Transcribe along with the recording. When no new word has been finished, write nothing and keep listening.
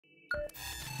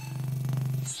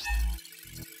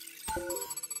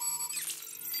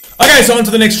Okay, so on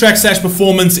to the next track /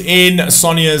 performance in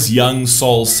Sonia's Young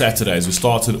Soul Saturdays. We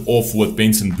started off with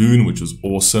Benson Boone, which was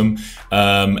awesome.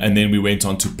 And then we went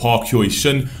on to Park Hyo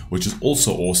Shin, which is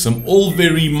also awesome. All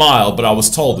very mild, but I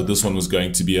was told that this one was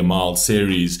going to be a mild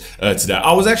series today.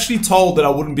 I was actually told that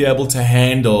I wouldn't be able to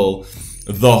handle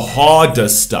the harder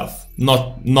stuff.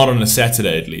 Not on a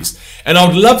Saturday, at least. And I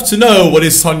would love to know what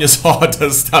is Sonia's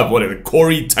harder stuff. What is it,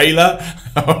 Corey Taylor?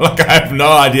 Like, I have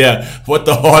no idea what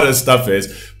the harder stuff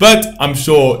is. But I'm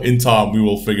sure in time we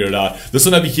will figure it out. This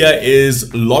one over here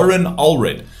is Loren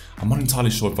Allred. I'm not entirely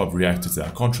sure if I've reacted to that.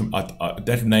 I can't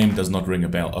that name does not ring a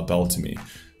bell to me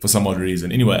for some odd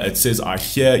reason. Anyway, it says I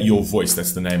Hear Your Voice.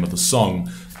 That's the name of the song.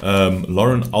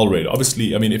 Loren Allred.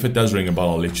 Obviously, I mean, if it does ring a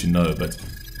bell, I'll let you know. But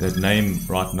that name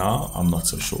right now, I'm not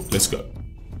so sure. Let's go.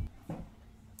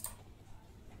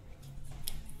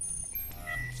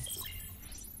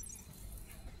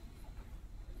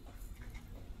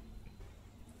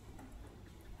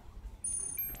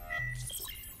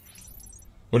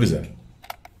 What is that?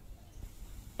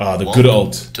 Ah, the good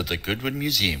old... to the Goodwin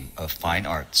Museum of Fine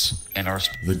Arts and our...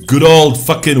 The good old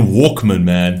fucking Walkman,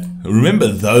 man. Remember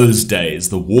those days,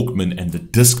 the Walkman and the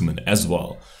Discman as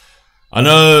well. I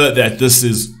know that this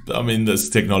is, I mean, this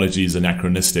technology is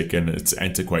anachronistic and it's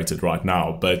antiquated right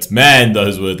now, but man,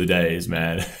 those were the days,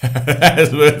 man.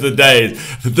 Those were the days.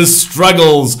 The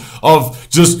struggles of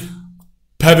just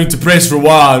having to press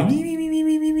rewind,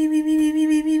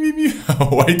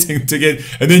 waiting to get,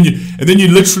 and then you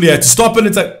literally had to stop it.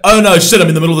 It's like, oh no, shit, I'm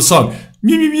in the middle of the song.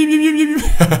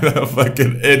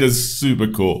 Fucking, it is super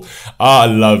cool. I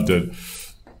loved it.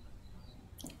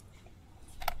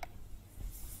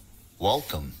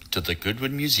 Welcome to the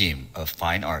Goodwin Museum of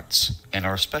Fine Arts and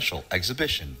our special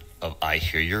exhibition of I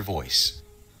Hear Your Voice.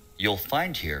 You'll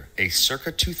find here a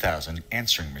circa 2000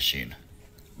 answering machine.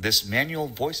 This manual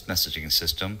voice messaging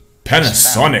system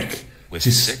Panasonic with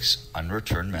 6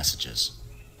 unreturned messages.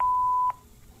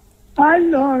 Hi,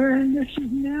 Lauren. This is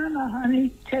Nana,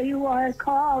 honey. Tell you why I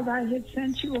called. I had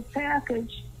sent you a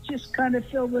package, just kind of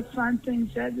filled with fun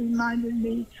things that reminded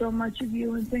me so much of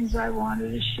you and things I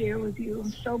wanted to share with you.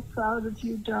 I'm so proud of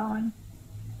you, darling.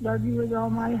 Love you with all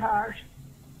my heart.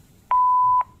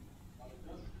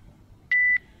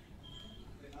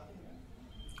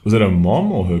 Was it her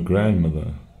mom or her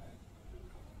grandmother?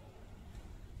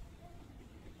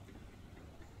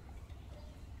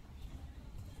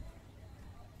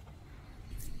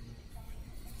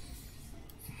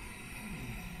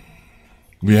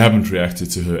 We haven't reacted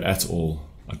to her at all.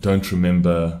 I don't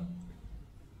remember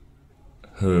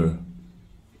her.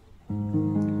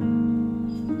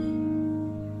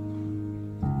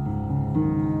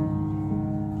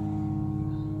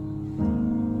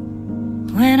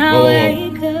 When I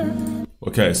wake up.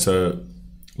 Okay, so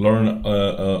Loren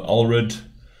Allred,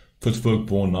 footwork,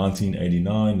 born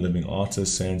 1989, living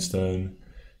artist, sandstone,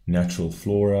 natural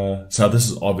flora. So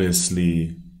this is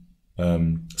obviously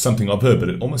something of her, but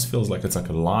it almost feels like it's like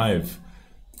a live,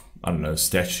 I don't know,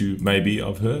 statue maybe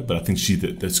of her, but I think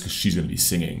that's because she's going to be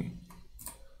singing.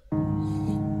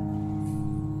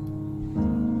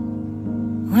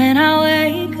 When I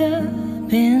wake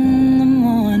up in the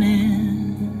morning,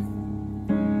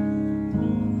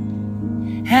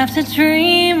 after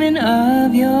dreaming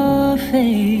of your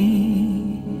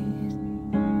face,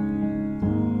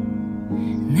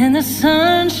 and then the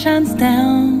sun shines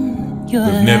down.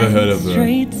 We've never heard of her.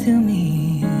 Straight to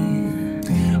me.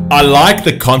 I like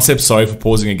the concept, sorry for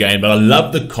pausing again, but I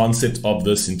love the concept of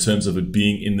this in terms of it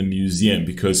being in the museum,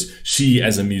 because she,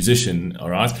 as a musician, all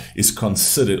right, is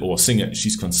considered, or singer,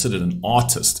 she's considered an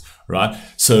artist, right?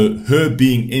 So her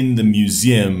being in the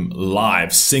museum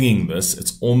live singing this,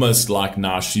 it's almost like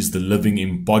now she's the living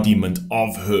embodiment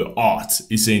of her art,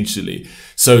 essentially.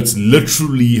 So it's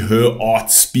literally her art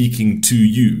speaking to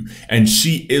you, and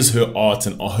she is her art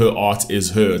and her art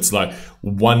is her. It's like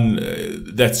one,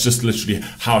 that's just literally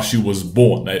how she was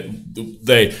born.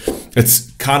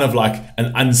 It's kind of like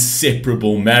an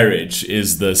inseparable marriage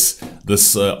is this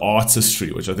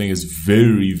artistry, which I think is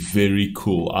very, very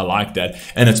cool. I like that.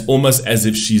 And it's almost as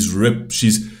if she's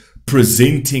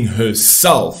presenting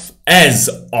herself as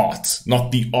art,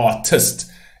 not the artist,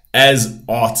 as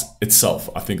art itself.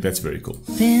 I think that's very cool.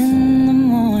 In the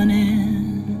morning,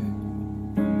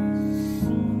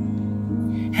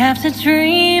 after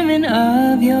dreaming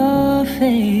of your face,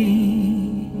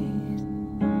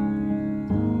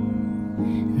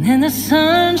 and then the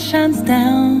sun shines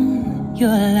down your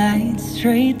light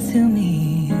straight to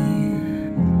me.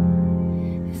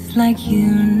 It's like you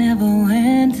never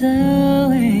went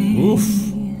away.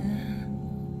 Oof.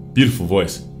 Beautiful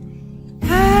voice.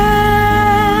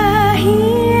 I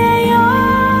hear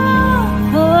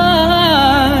your voice.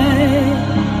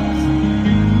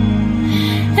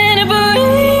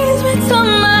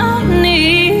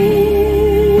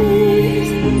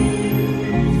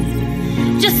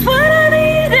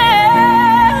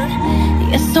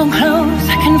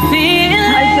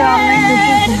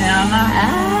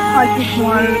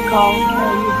 wanted to call and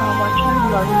tell you how much I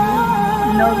love you.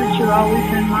 Know that you're always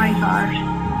in my heart.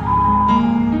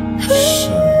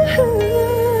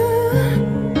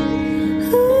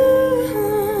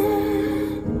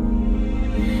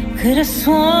 Could have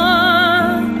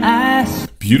sworn I...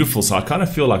 Beautiful. So I kind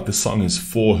of feel like the song is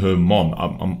for her mom.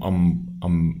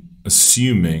 I'm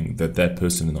assuming that that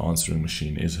person in the answering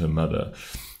machine is her mother,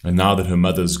 and now that her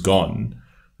mother's gone,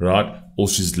 right, all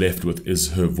she's left with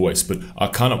is her voice. But I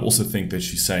kind of also think that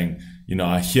she's saying, you know,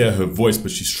 I hear her voice,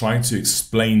 but she's trying to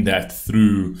explain that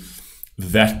through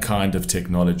that kind of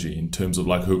technology, in terms of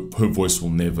like her voice will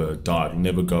never die, it'll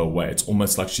never go away. It's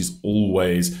almost like she's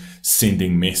always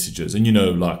sending messages. And you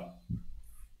know, like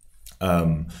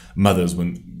mothers,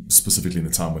 when specifically in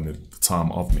the time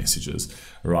of messages,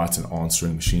 right, and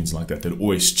answering machines like that, they'd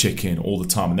always check in all the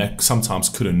time, and that sometimes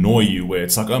could annoy you, where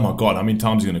it's like, oh my god, how many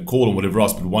times are you going to call and whatever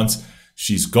else. But once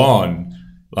she's gone,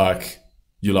 like,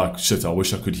 you're like, shit, I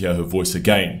wish I could hear her voice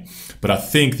again. But I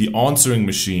think the answering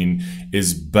machine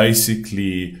is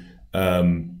basically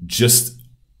just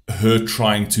her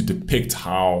trying to depict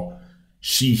how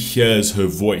she hears her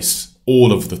voice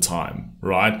all of the time,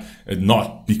 right? And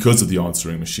not because of the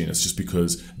answering machine. It's just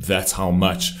because that's how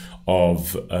much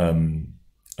of how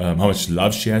much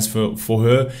love she has for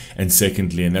her, and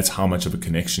secondly, and that's how much of a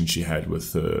connection she had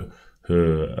with her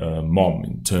mom,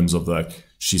 in terms of like,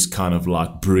 she's kind of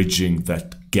like bridging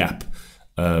that gap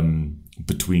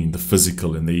between the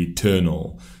physical and the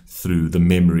eternal through the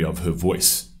memory of her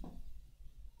voice,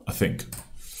 I think.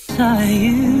 Saw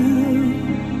you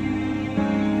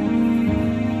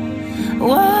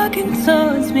walking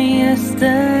towards me yesterday,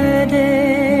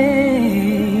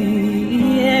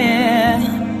 yeah.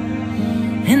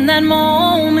 In that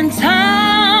moment,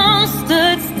 time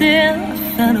stood still. I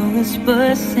felt a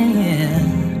whisper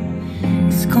saying,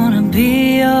 it's gonna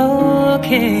be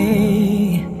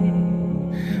okay.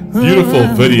 Beautiful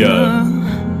video.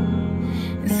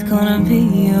 It's gonna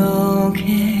be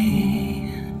okay.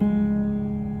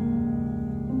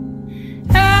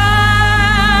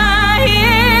 I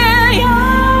hear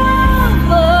your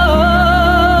voice,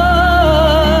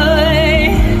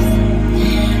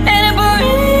 and it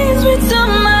brings me to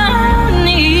my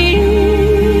knees.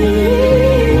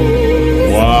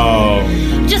 Wow.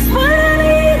 Just when I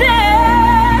need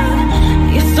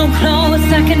it, you're so close,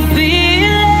 I can feel it.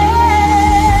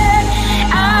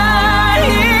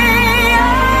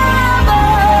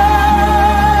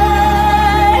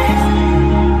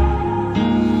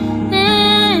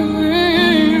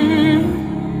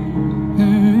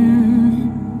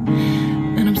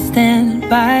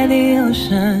 By the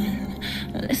ocean,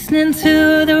 listening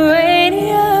to the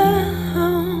radio,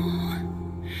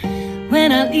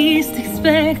 when I least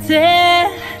expect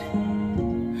it.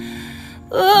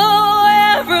 Oh,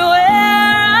 everywhere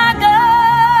I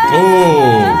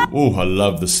go. Oh, I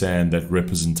love the sand, that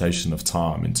representation of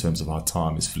time, in terms of how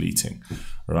time is fleeting,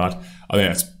 right? I think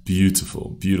that's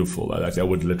beautiful, beautiful. Like, that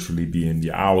would literally be in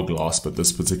the hourglass, but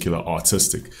this particular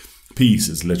artistic piece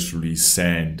is literally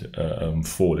sand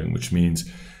falling, which means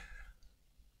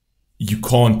you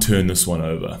can't turn this one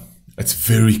over. It's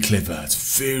very clever.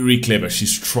 It's very clever.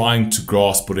 She's trying to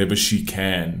grasp whatever she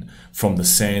can from the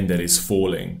sand that is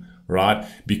falling, right?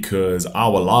 Because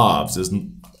our lives is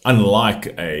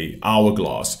unlike a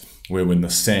hourglass, where when the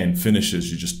sand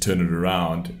finishes, you just turn it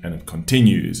around and it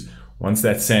continues. Once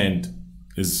that sand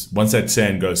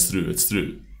goes through, it's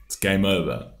through. It's game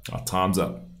over. Our time's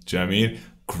up. Do you know what I mean?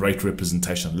 Great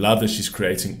representation. I love that she's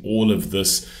creating all of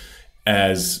this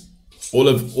as all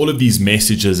of these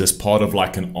messages as part of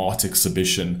like an art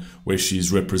exhibition, where she's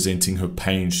representing her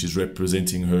pain, she's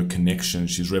representing her connection,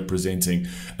 she's representing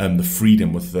the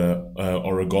freedom with the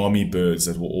origami birds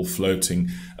that were all floating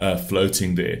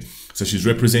there. So she's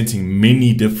representing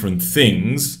many different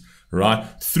things, right,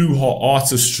 through her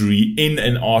artistry in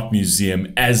an art museum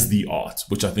as the art,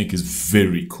 which I think is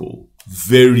very cool.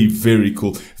 Very, very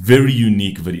cool. Very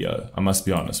unique video. I must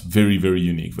be honest. Very, very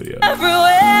unique video. Everywhere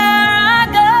I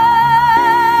go,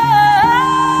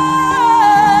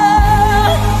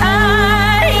 I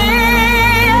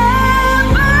hear your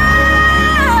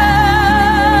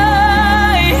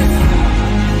voice,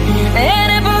 and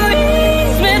it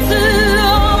brings me to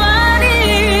my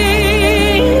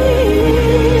knees.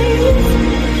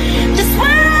 Just when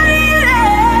I need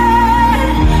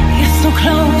it, you're so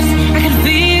close, I can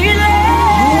feel it.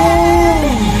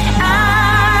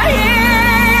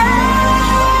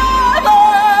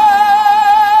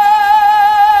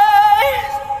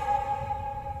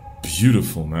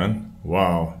 Beautiful, man.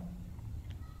 Wow.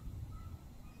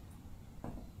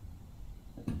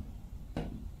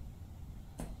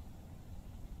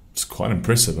 It's quite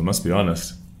impressive, I must be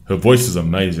honest. Her voice is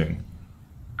amazing.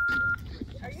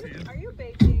 Are you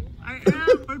baking? I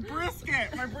am. My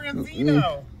brisket. My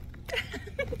branzino.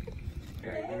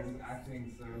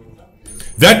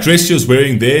 That dress she was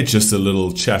wearing there, just a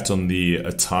little chat on the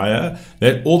attire.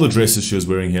 That all the dresses she was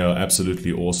wearing here are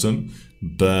absolutely awesome.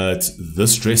 But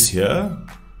this dress here,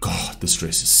 God, this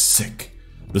dress is sick.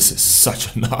 This is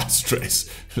such a nice dress.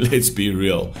 Let's be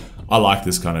real. I like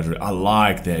this kind of dress. I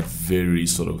like that very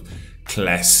sort of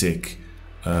classic,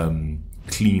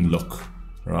 clean look,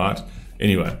 right?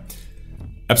 Anyway,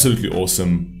 absolutely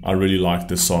awesome. I really like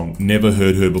this song. Never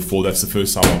heard her before. That's the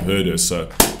first time I've heard her. So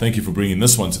thank you for bringing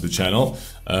this one to the channel.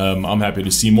 I'm happy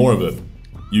to see more of it.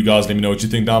 You guys let me know what you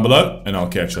think down below, and I'll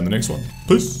catch you on the next one.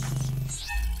 Peace.